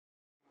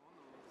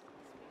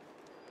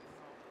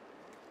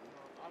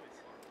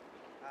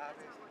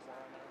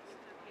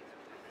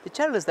The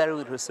Charles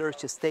Darwin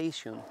Research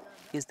Station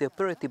is the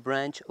operative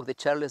branch of the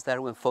Charles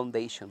Darwin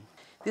Foundation.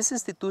 This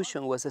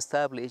institution was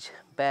established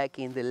back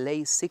in the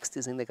late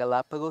 60s in the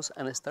Galapagos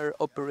and started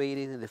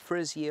operating in the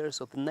first years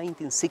of the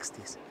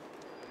 1960s.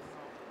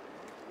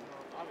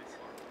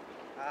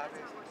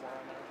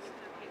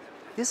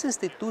 This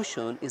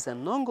institution is a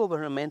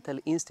non-governmental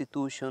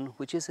institution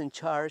which is in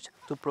charge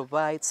to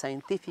provide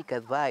scientific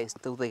advice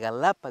to the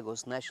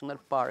Lindblad-National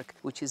Park,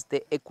 which is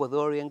the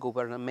Ecuadorian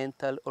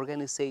governmental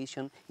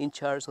organization in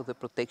charge of the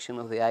protection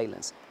of the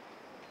islands.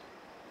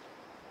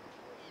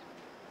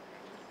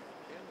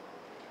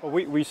 Well,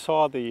 we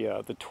saw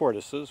the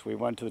tortoises. We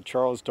went to the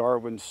Charles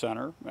Darwin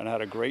Center and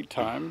had a great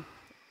time.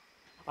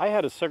 I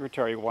had a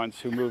secretary once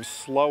who moved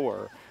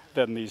slower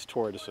than these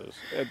tortoises,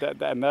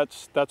 and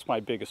that's my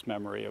biggest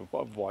memory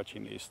of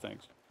watching these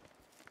things.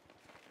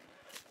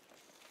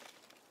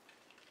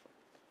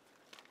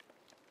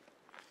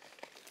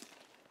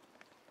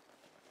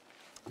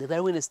 The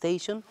Darwin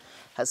Station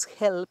has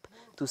helped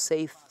to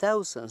save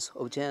thousands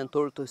of giant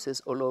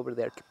tortoises all over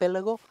the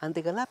archipelago, and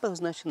the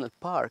Galapagos National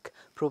Park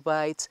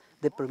provides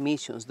the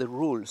permissions, the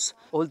rules,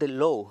 all the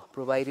law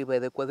provided by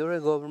the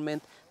Ecuadorian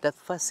government that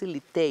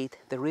facilitate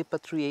the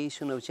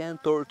repatriation of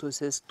giant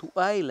tortoises to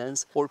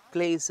islands or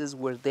places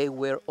where they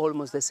were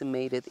almost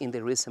decimated in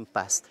the recent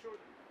past.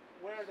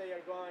 Where they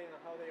are going and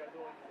how they are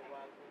doing in the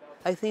wild.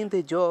 I think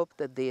the job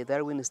that the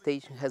Darwin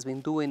Station has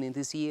been doing in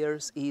these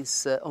years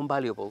is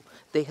invaluable.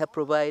 They have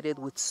provided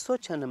with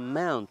such an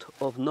amount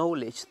of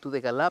knowledge to the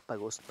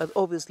Galapagos, but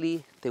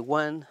obviously the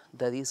one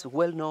that is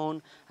well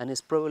known and is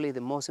probably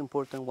the most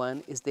important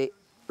one is the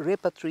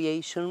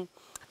repatriation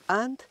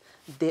and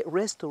the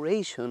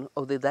restoration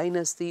of the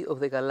dynasty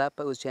of the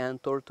Galapagos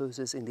giant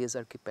tortoises in this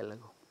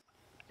archipelago.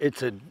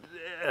 It's a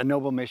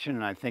noble mission,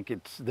 and I think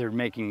they're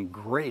making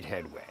great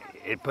headway.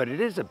 But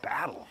it is a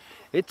battle.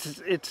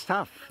 It's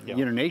tough. Yeah.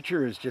 You know,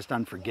 nature is just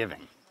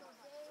unforgiving.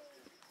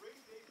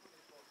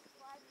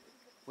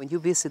 When you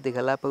visit the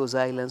Galapagos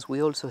Islands,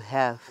 we also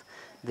have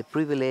the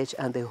privilege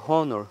and the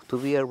honor to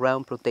be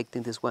around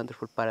protecting this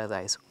wonderful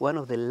paradise, one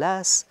of the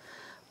last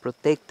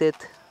protected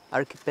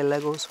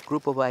archipelagos,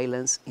 group of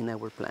islands in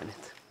our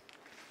planet.